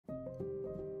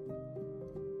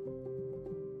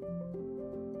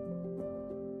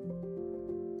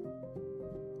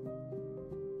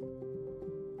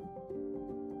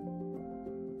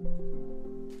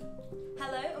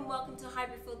welcome to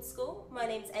Highbury Fields School. My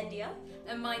name's Endia.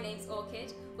 And my name's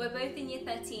Orchid. We're both in year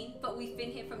 13, but we've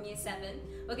been here from year 7.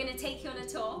 We're going to take you on a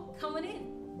tour. Come on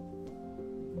in.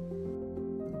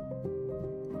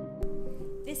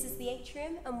 This is the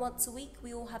atrium, and once a week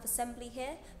we all have assembly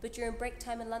here, but during break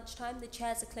time and lunchtime the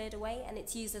chairs are cleared away and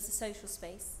it's used as a social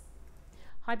space.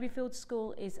 Highbury Fields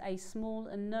School is a small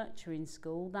and nurturing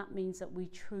school. That means that we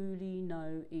truly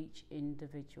know each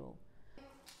individual.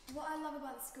 What I love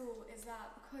about the school is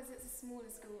that because it's a smaller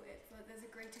school, there's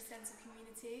a greater sense of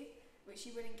community, which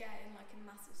you wouldn't get in like a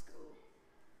massive school.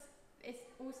 It's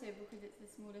also because it's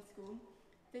a smaller school.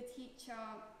 The teacher,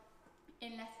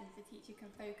 in lessons, the teacher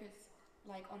can focus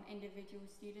like on individual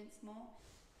students more.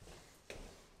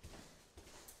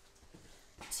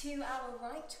 To our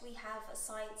right we have a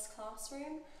science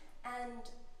classroom, and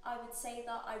I would say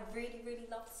that I really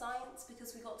loved science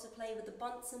because we got to play with the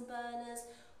Bunsen burners,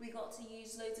 we got to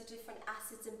use loads of different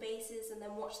acids and bases and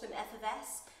then watch them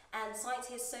effervesce, and science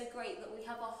here is so great that we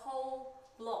have a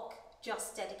whole block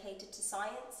just dedicated to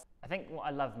science. I think what I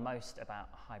love most about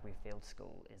Highbury Fields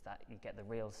School is that you get the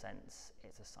real sense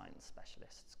it's a science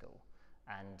specialist school,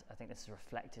 and I think this is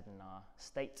reflected in our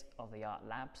state-of-the-art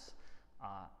labs,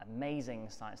 our amazing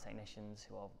science technicians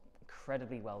who are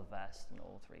incredibly well versed in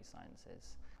all 3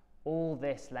 sciences. All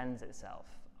this lends itself,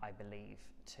 I believe,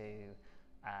 to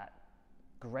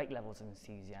great levels of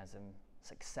enthusiasm,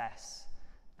 success,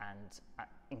 and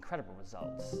incredible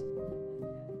results.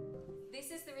 This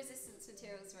is the resistance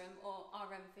materials room, or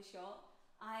RM for short.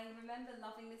 I remember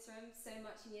loving this room so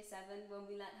much in year 7 when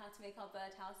we learnt how to make our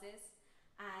birdhouses,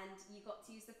 and you got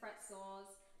to use the fret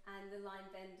saws and the line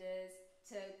benders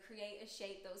to create a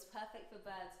shape that was perfect for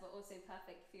birds but also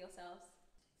perfect for yourselves.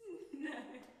 No.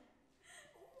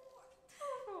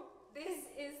 This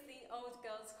is the old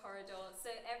girls corridor.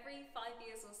 So every 5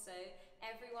 years or so,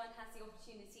 everyone has the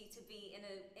opportunity to be in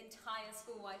an entire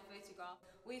school-wide photograph.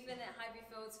 We've been at Highbury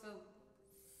Fields for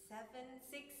 6,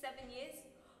 7 years.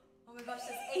 Oh my gosh,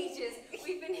 that's ages.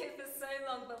 We've been here for so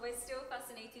long, but we're still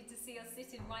fascinated to see us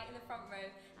sitting right in the front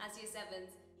row as year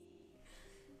 7s.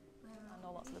 I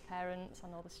know lots of the parents,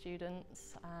 I know the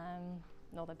students,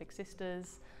 know their big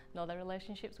sisters, know their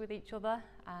relationships with each other,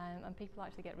 and people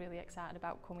actually get really excited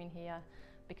about coming here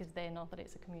because they know that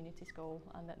it's a community school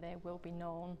and that they will be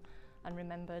known and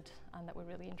remembered and that we're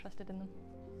really interested in them.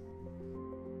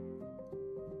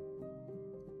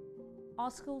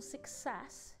 Our school's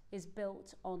success is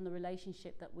built on the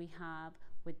relationship that we have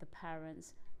with the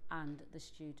parents and the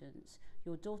students.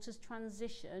 Your daughter's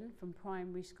transition from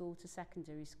primary school to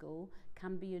secondary school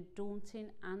can be a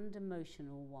daunting and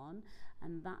emotional one,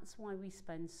 and that's why we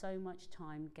spend so much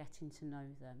time getting to know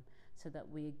them so that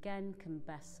we again can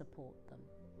best support them.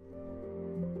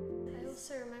 I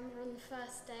also remember on the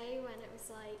first day when it was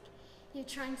like you're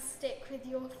trying to stick with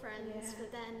your friends,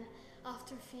 but then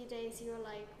after a few days you were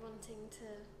like wanting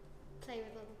to play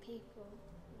with other people.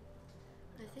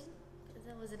 I think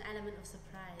there was an element of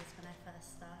surprise when I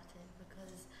first started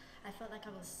because I felt like I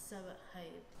was so at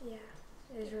home. Yeah,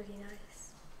 it was really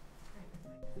nice.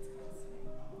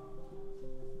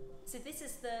 So this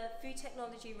is the food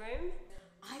technology room.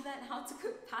 I learned how to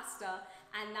cook pasta,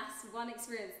 and that's one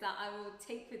experience that I will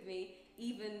take with me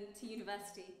even to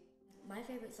university. My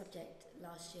favourite subject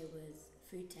last year was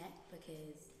food tech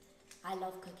because I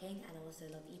love cooking and I also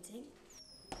love eating.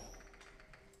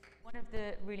 One of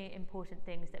the really important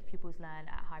things that pupils learn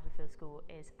at Highbury Fields School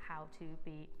is how to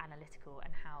be analytical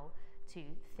and how to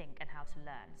think and how to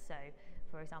learn. So,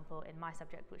 for example, in my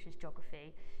subject, which is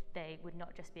geography, they would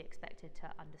not just be expected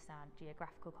to understand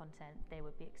geographical content, they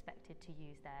would be expected to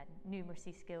use their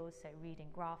numeracy skills, so reading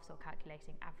graphs or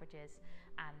calculating averages,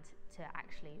 and to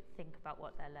actually think about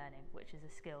what they're learning, which is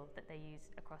a skill that they use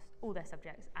across all their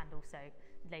subjects and also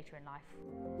later in life.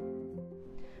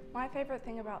 My favourite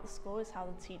thing about the school is how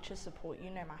the teachers support you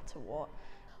no matter what.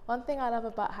 One thing I love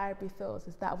about Highbury Fields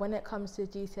is that when it comes to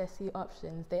GCSE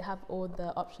options, they have all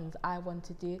the options I want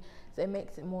to do, so it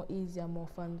makes it more easier, more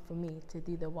fun for me to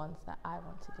do the ones that I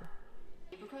want to do.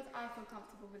 Because I feel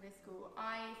comfortable with this school,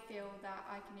 I feel that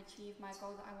I can achieve my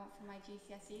goal that I want for my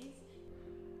GCSEs.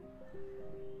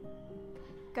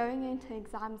 Going into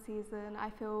exam season,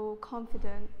 I feel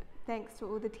confident thanks to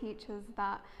all the teachers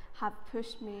that have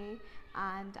pushed me,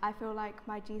 and I feel like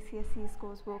my GCSE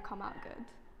scores will come out good.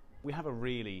 We have a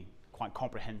really quite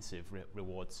comprehensive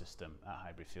reward system at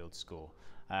Highbury Fields School,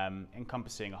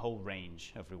 encompassing a whole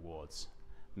range of rewards.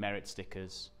 Merit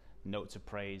stickers, notes of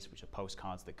praise, which are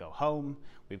postcards that go home.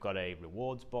 We've got a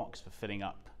rewards box for filling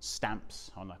up stamps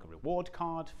on like a reward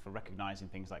card for recognising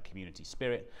things like community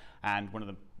spirit. And one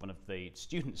of the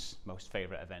students' most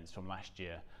favourite events from last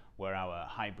year were our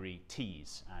Highbury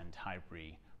Teas and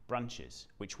Highbury Brunches,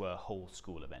 which were whole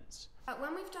school events.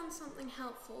 When we've done something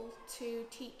helpful to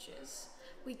teachers,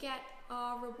 we get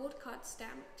our reward card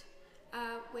stamped,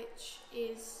 which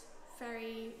is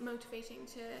very motivating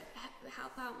to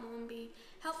help out more and be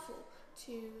helpful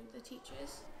to the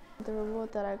teachers. The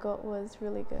reward that I got was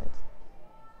really good.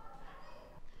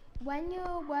 When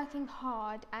you're working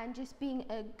hard and just being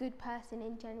a good person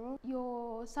in general,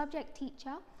 your subject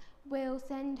teacher will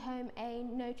send home a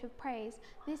note of praise.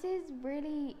 This is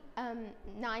really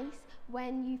nice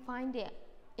when you find it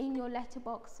in your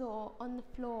letterbox or on the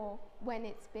floor when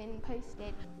it's been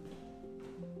posted.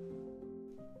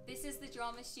 This is the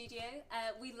drama studio.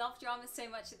 We love drama so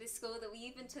much at this school that we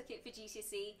even took it for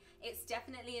GCSE. It's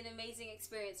definitely an amazing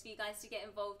experience for you guys to get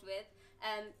involved with.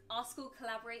 Our school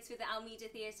collaborates with the Almeida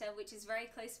Theatre, which is very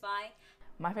close by.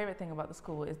 My favourite thing about the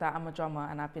school is that I'm a drummer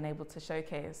and I've been able to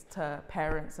showcase to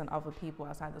parents and other people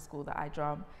outside the school that I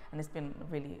drum, and it's been a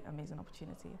really amazing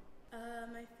opportunity.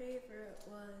 My favourite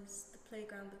was the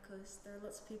playground because there are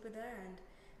lots of people there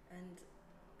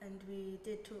and we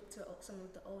did talk to some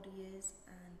of the older years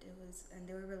and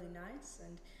they were really nice,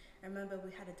 and I remember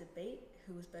we had a debate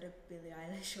who was better, Billie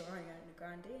Eilish or Ariana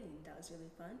Grande, and that was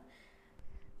really fun.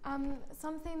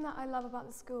 Something that I love about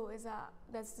the school is that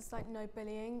there's just like no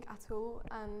bullying at all,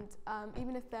 and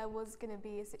even if there was going to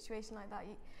be a situation like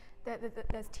that,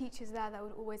 there's teachers there that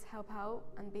would always help out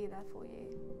and be there for you.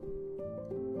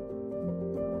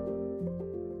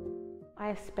 I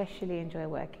especially enjoy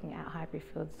working at Highbury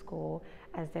Fields School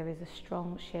as there is a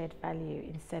strong shared value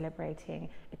in celebrating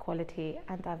equality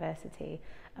and diversity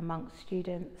amongst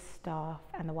students, staff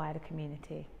and the wider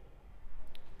community.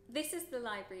 This is the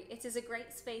library. It is a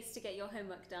great space to get your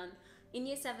homework done. In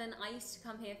Year 7, I used to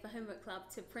come here for homework club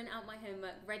to print out my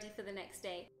homework ready for the next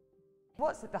day.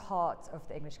 What's at the heart of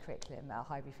the English curriculum at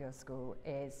Highbury Fields School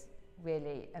is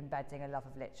really embedding a love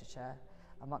of literature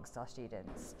amongst our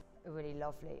students. A really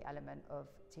lovely element of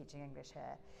teaching English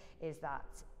here is that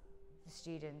the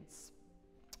students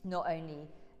not only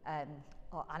are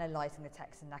analysing the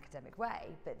text in an academic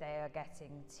way, but they are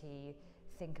getting to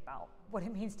think about what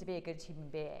it means to be a good human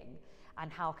being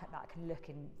and how that can look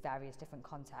in various different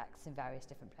contexts in various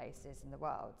different places in the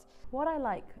world. What I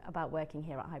like about working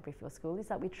here at Highbury Fields School is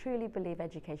that we truly believe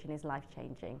education is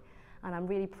life-changing, and I'm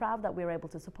really proud that we're able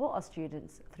to support our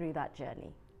students through that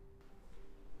journey.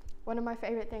 One of my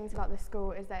favourite things about this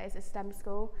school is that it's a STEM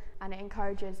school and it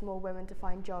encourages more women to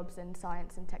find jobs in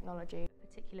science and technology. A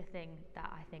particular thing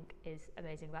that I think is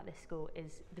amazing about this school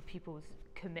is the pupils'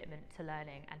 commitment to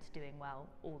learning and to doing well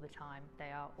all the time.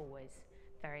 They are always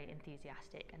very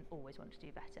enthusiastic and always want to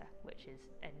do better, which is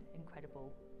an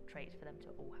incredible trait for them to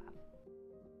all have.